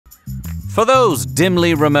For those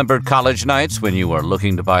dimly remembered college nights when you were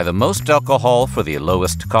looking to buy the most alcohol for the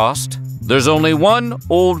lowest cost, there's only one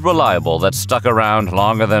old reliable that stuck around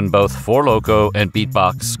longer than both Four Loko and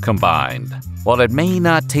Beatbox combined. While it may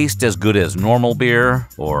not taste as good as normal beer,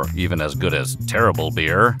 or even as good as terrible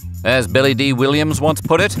beer, as Billy D. Williams once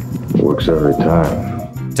put it, works every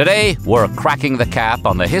time. Today, we're cracking the cap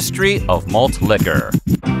on the history of malt liquor.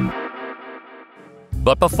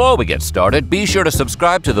 But before we get started, be sure to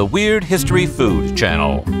subscribe to the Weird History Food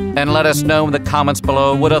channel. And let us know in the comments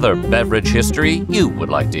below what other beverage history you would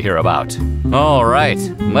like to hear about. All right,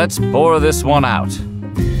 let's pour this one out.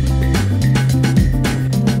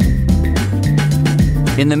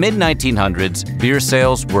 In the mid-1900s, beer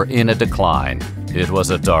sales were in a decline. It was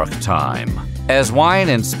a dark time. As wine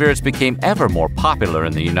and spirits became ever more popular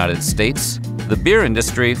in the United States, the beer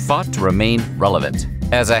industry fought to remain relevant.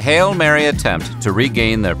 As a Hail Mary attempt to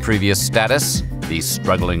regain their previous status, these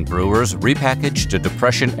struggling brewers repackaged a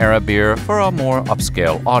Depression-era beer for a more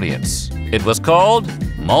upscale audience. It was called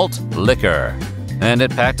Malt Liquor, and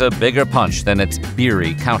it packed a bigger punch than its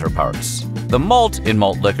beery counterparts. The malt in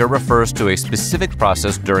malt liquor refers to a specific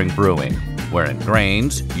process during brewing, wherein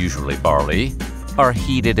grains, usually barley, are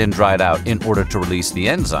heated and dried out in order to release the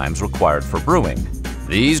enzymes required for brewing.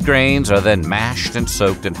 These grains are then mashed and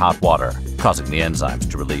soaked in hot water, causing the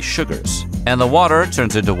enzymes to release sugars. And the water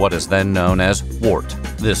turns into what is then known as wort.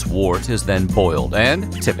 This wort is then boiled,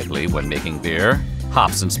 and typically when making beer,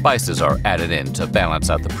 hops and spices are added in to balance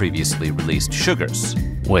out the previously released sugars.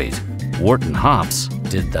 Wait, wort and hops?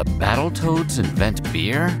 Did the Battletoads invent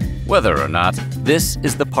beer? Whether or not, this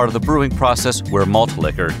is the part of the brewing process where malt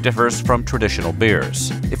liquor differs from traditional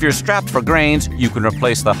beers. If you're strapped for grains, you can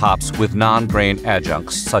replace the hops with non-grain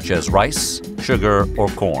adjuncts such as rice, sugar, or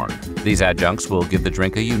corn. These adjuncts will give the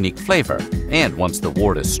drink a unique flavor, and once the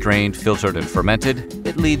wort is strained, filtered, and fermented,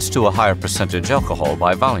 it leads to a higher percentage alcohol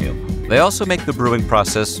by volume. They also make the brewing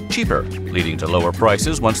process cheaper, leading to lower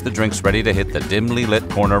prices once the drink's ready to hit the dimly lit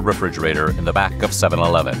corner refrigerator in the back of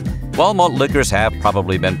 7-Eleven. While malt liquors have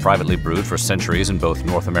probably been privately brewed for centuries in both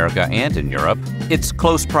North America and in Europe, its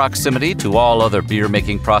close proximity to all other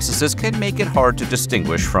beer-making processes can make it hard to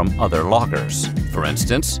distinguish from other lagers. For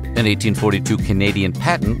instance, an 1842 Canadian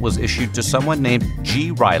patent was issued to someone named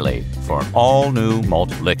G. Riley for an all-new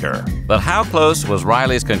malt liquor. But how close was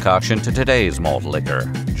Riley's concoction to today's malt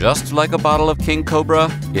liquor? Just like a bottle of King Cobra,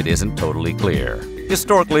 it isn't totally clear.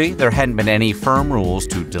 Historically, there hadn't been any firm rules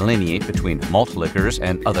to delineate between malt liquors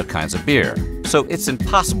and other kinds of beer, so it's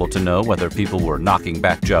impossible to know whether people were knocking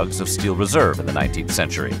back jugs of Steel Reserve in the 19th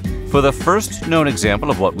century. For the first known example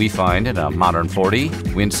of what we find in a modern 40,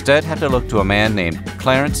 we instead had to look to a man named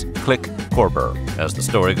Clarence Click Corber. As the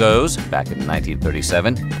story goes, back in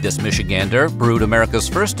 1937, this Michigander brewed America's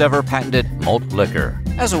first ever patented malt liquor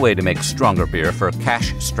as a way to make stronger beer for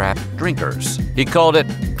cash-strapped drinkers. He called it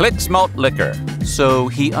Click's Malt Liquor, so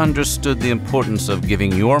he understood the importance of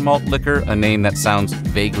giving your malt liquor a name that sounds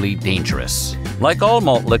vaguely dangerous. Like all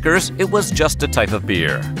malt liquors, it was just a type of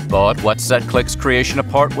beer. But what set Click's creation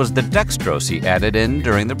apart was the dextrose he added in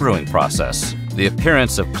during the brewing process. The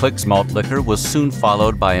appearance of Click's malt liquor was soon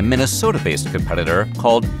followed by a Minnesota-based competitor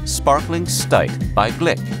called Sparkling Stite by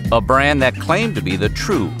Glick, a brand that claimed to be the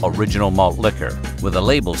true original malt liquor, with a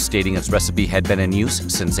label stating its recipe had been in use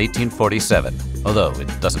since 1847, although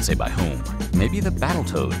it doesn't say by whom. Maybe the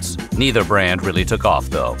Battletoads. Neither brand really took off,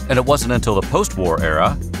 though, and it wasn't until the post-war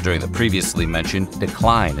era, during the previously mentioned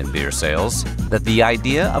decline in beer sales, that the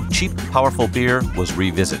idea of cheap, powerful beer was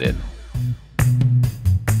revisited.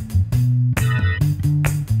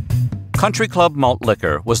 Country Club Malt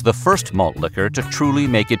Liquor was the first malt liquor to truly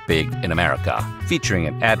make it big in America, featuring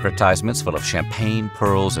in advertisements full of champagne,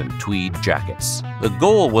 pearls, and tweed jackets. The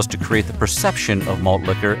goal was to create the perception of malt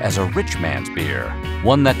liquor as a rich man's beer,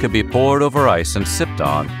 one that could be poured over ice and sipped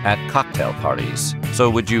on at cocktail parties.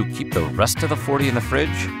 So would you keep the rest of the 40 in the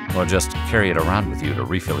fridge, or just carry it around with you to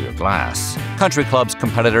refill your glass? Country Club's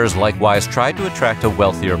competitors likewise tried to attract a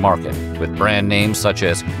wealthier market, with brand names such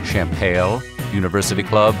as Champagne, University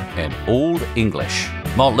Club, and Olde English.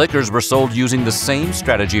 Malt liquors were sold using the same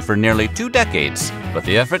strategy for nearly 2 decades, but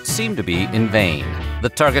the effort seemed to be in vain. The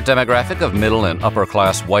target demographic of middle and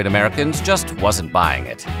upper-class white Americans just wasn't buying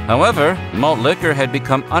it. However, malt liquor had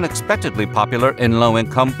become unexpectedly popular in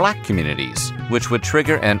low-income black communities, which would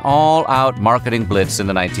trigger an all-out marketing blitz in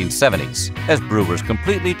the 1970s, as brewers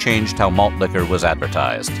completely changed how malt liquor was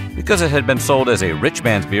advertised. Because it had been sold as a rich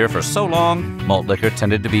man's beer for so long, malt liquor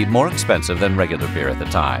tended to be more expensive than regular beer at the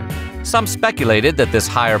time. Some speculated that this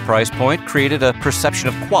higher price point created a perception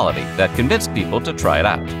of quality that convinced people to try it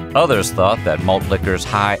out. Others thought that malt liquor's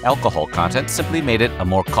high alcohol content simply made it a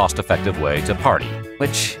more cost-effective way to party,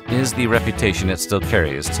 which is the reputation it still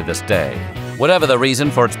carries to this day. Whatever the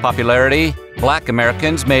reason for its popularity, Black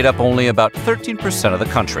Americans made up only about 13% of the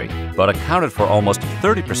country, but accounted for almost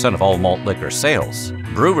 30% of all malt liquor sales.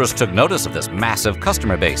 Brewers took notice of this massive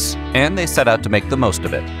customer base, and they set out to make the most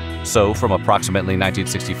of it. So, from approximately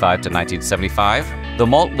 1965 to 1975, the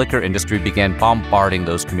malt liquor industry began bombarding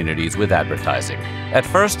those communities with advertising. At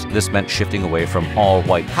first, this meant shifting away from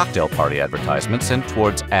all-white cocktail party advertisements and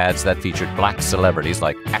towards ads that featured black celebrities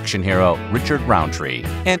like action hero Richard Roundtree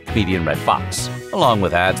and comedian Red Fox, along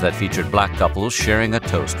with ads that featured black couples sharing a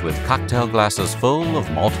toast with cocktail glasses full of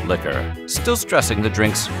malt liquor, still stressing the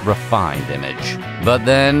drink's refined image. But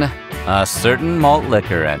then, a certain malt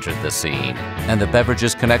liquor entered the scene, and the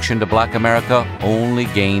beverage's connection to Black America only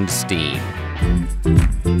gained steam.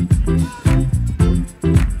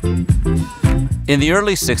 In the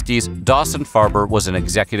early 60s, Dawson Farber was an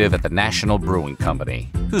executive at the National Brewing Company,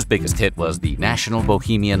 whose biggest hit was the National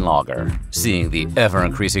Bohemian Lager. Seeing the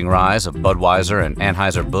ever-increasing rise of Budweiser and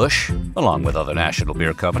Anheuser-Busch, along with other national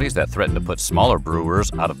beer companies that threatened to put smaller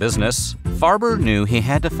brewers out of business, Farber knew he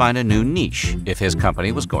had to find a new niche if his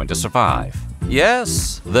company was going to survive.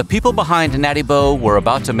 Yes, the people behind Natty Boh were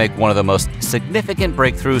about to make one of the most significant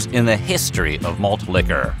breakthroughs in the history of malt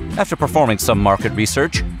liquor. After performing some market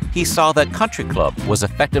research, he saw that Country Club was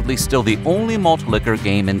effectively still the only malt liquor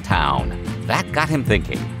game in town. That got him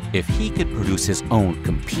thinking, if he could produce his own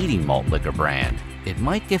competing malt liquor brand, it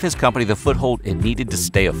might give his company the foothold it needed to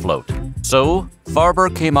stay afloat. So,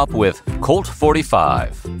 Farber came up with Colt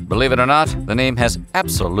 45. Believe it or not, the name has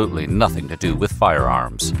absolutely nothing to do with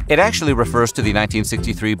firearms. It actually refers to the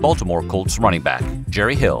 1963 Baltimore Colts running back,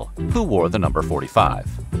 Jerry Hill, who wore the number 45.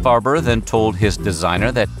 Farber then told his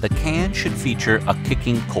designer that the can should feature a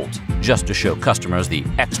kicking Colt, just to show customers the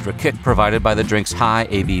extra kick provided by the drink's high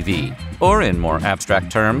ABV, or in more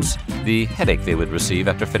abstract terms, the headache they would receive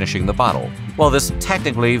after finishing the bottle. While this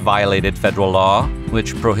technically violated federal law,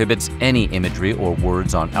 which prohibits any imagery or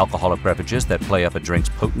words on alcoholic beverages that play up a drink's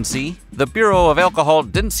potency, the Bureau of Alcohol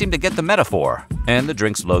didn't seem to get the metaphor, and the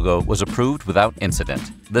drink's logo was approved without incident.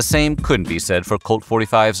 The same couldn't be said for Colt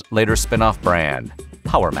 45's later spin-off brand,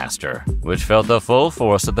 Power Master, which felt the full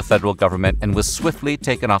force of the federal government and was swiftly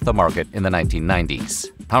taken off the market in the 1990s.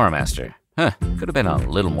 Power Master. Could have been a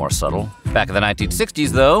little more subtle. Back in the 1960s,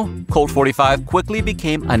 though, Colt 45 quickly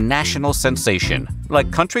became a national sensation. Like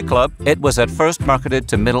Country Club, it was at first marketed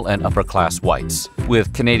to middle and upper class whites,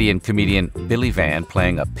 with Canadian comedian Billy Van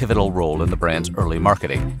playing a pivotal role in the brand's early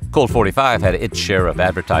marketing. Colt 45 had its share of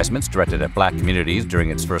advertisements directed at black communities during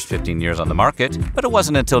its first 15 years on the market, but it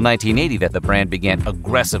wasn't until 1980 that the brand began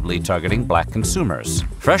aggressively targeting black consumers.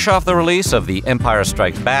 Fresh off the release of The Empire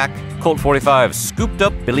Strikes Back, Colt 45 scooped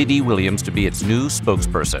up Billy D. Williams to be its new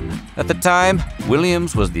spokesperson. At the time,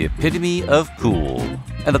 Williams was the epitome of cool,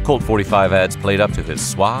 and the Colt 45 ads played up to his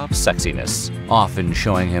suave sexiness, often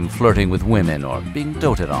showing him flirting with women or being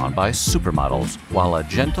doted on by supermodels while a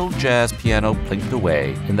gentle jazz piano plinked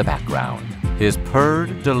away in the background. His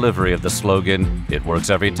purred delivery of the slogan, "It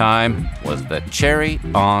works every time," was the cherry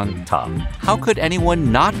on top. How could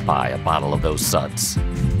anyone not buy a bottle of those suds?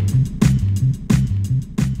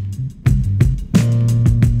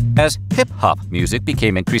 As hip-hop music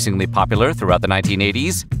became increasingly popular throughout the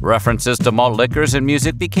 1980s, references to malt liquors in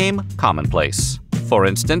music became commonplace. For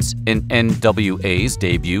instance, in NWA's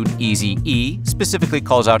debut, Eazy-E specifically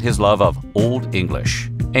calls out his love of Olde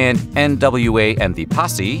English, and NWA and the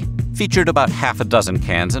Posse featured about half a dozen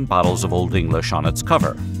cans and bottles of Olde English on its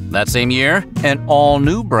cover. That same year, an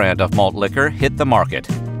all-new brand of malt liquor hit the market,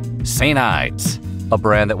 St. Ides, a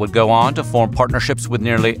brand that would go on to form partnerships with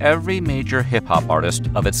nearly every major hip-hop artist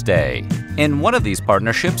of its day. In one of these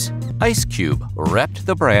partnerships, Ice Cube repped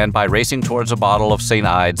the brand by racing towards a bottle of St.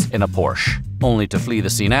 Ides in a Porsche, only to flee the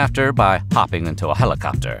scene after by hopping into a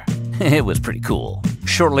helicopter. It was pretty cool.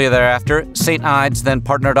 Shortly thereafter, St. Ides then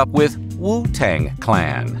partnered up with Wu-Tang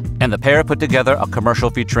Clan, and the pair put together a commercial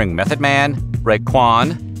featuring Method Man,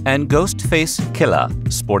 Raekwon, and Ghostface Killah,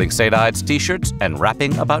 sporting St. Ides t-shirts and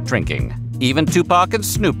rapping about drinking. Even Tupac and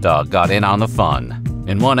Snoop Dogg got in on the fun.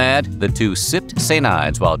 In one ad, the two sipped St.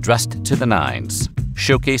 Ides while dressed to the nines,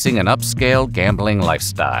 showcasing an upscale gambling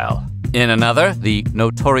lifestyle. In another, the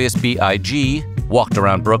Notorious B.I.G. walked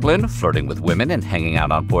around Brooklyn, flirting with women and hanging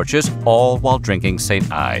out on porches, all while drinking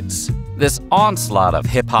St. Ides. This onslaught of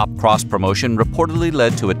hip-hop cross-promotion reportedly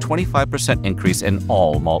led to a 25% increase in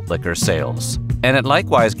all malt liquor sales. And it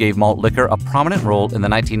likewise gave malt liquor a prominent role in the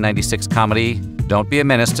 1996 comedy Don't be a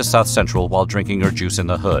menace to South Central while drinking your juice in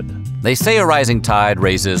the hood. They say a rising tide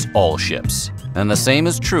raises all ships, and the same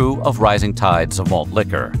is true of rising tides of malt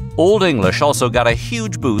liquor. Olde English also got a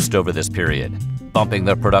huge boost over this period, bumping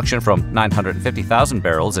their production from 950,000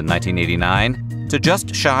 barrels in 1989 to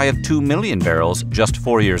just shy of 2 million barrels just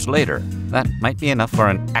 4 years later. That might be enough for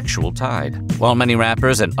an actual tide. While many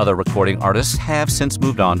rappers and other recording artists have since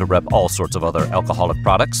moved on to rep all sorts of other alcoholic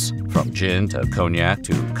products, from gin to cognac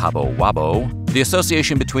to Cabo Wabo, the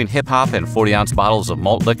association between hip-hop and 40-ounce bottles of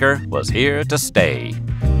malt liquor was here to stay.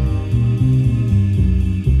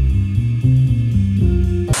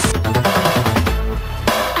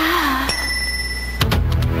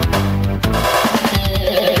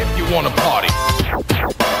 If you want to party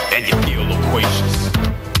and you feel loquacious,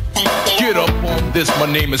 get up on this. My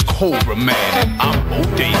name is Cobra Man and I'm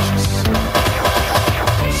bodacious.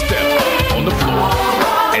 Step on the floor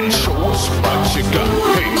and show us what you got.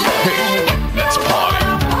 Hey, let's party.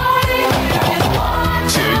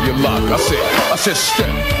 Till you lock. I said step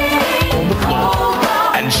on the floor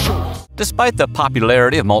and show us. Despite the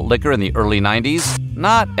popularity of malt liquor in the early 90s,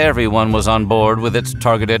 not everyone was on board with its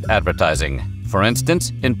targeted advertising. For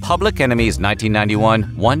instance, in Public Enemy's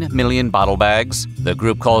 1991 1 Million Bottle Bags, the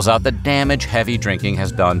group calls out the damage heavy drinking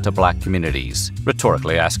has done to black communities,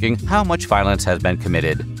 rhetorically asking how much violence has been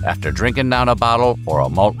committed after drinking down a bottle or a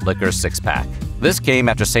malt liquor six-pack. This came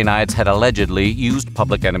after St. Ides had allegedly used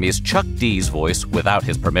Public Enemy's Chuck D's voice without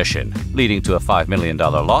his permission, leading to a $5 million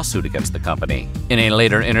lawsuit against the company. In a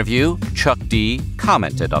later interview, Chuck D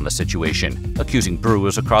commented on the situation, accusing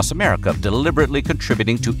brewers across America of deliberately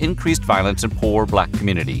contributing to increased violence in poor black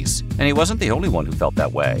communities. And he wasn't the only one who felt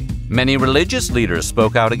that way. Many religious leaders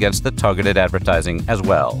spoke out against the targeted advertising as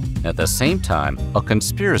well. At the same time, a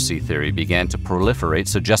conspiracy theory began to proliferate,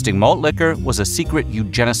 suggesting malt liquor was a secret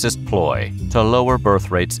eugenicist ploy to lower birth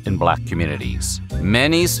rates in black communities.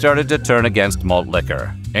 Many started to turn against malt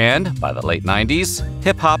liquor, and by the late 90s,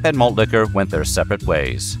 hip-hop and malt liquor went their separate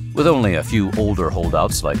ways, with only a few older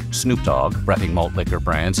holdouts like Snoop Dogg repping malt liquor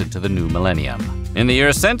brands into the new millennium. In the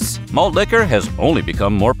years since, malt liquor has only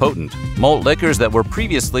become more potent. Malt liquors that were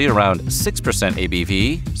previously around 6%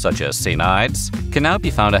 ABV, such as St. Ides, can now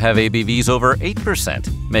be found to have ABVs over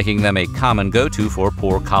 8%, making them a common go-to for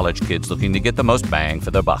poor college kids looking to get the most bang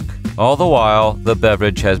for their buck. All the while, the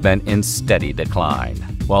beverage has been in steady decline.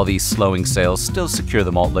 While these slowing sales still secure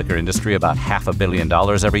the malt liquor industry about $500 million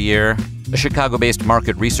every year, a Chicago-based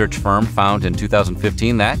market research firm found in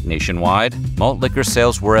 2015 that, nationwide, malt liquor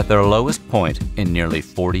sales were at their lowest point in nearly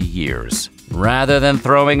 40 years. Rather than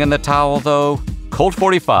throwing in the towel, though, Colt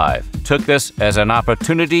 45 took this as an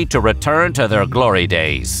opportunity to return to their glory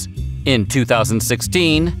days. In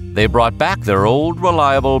 2016, they brought back their old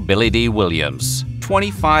reliable Billy D. Williams,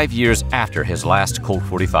 25 years after his last Colt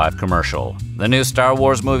 45 commercial. The new Star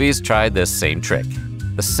Wars movies tried this same trick.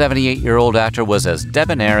 The 78-year-old actor was as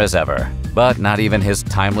debonair as ever, but not even his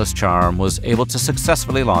timeless charm was able to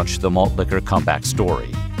successfully launch the malt liquor comeback story.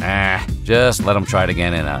 Just let him try it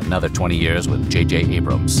again in another 20 years with J.J.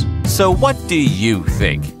 Abrams. So what do you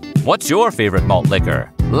think? What's your favorite malt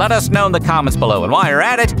liquor? Let us know in the comments below, and while you're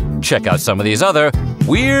at it, check out some of these other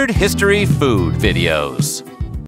weird history food videos.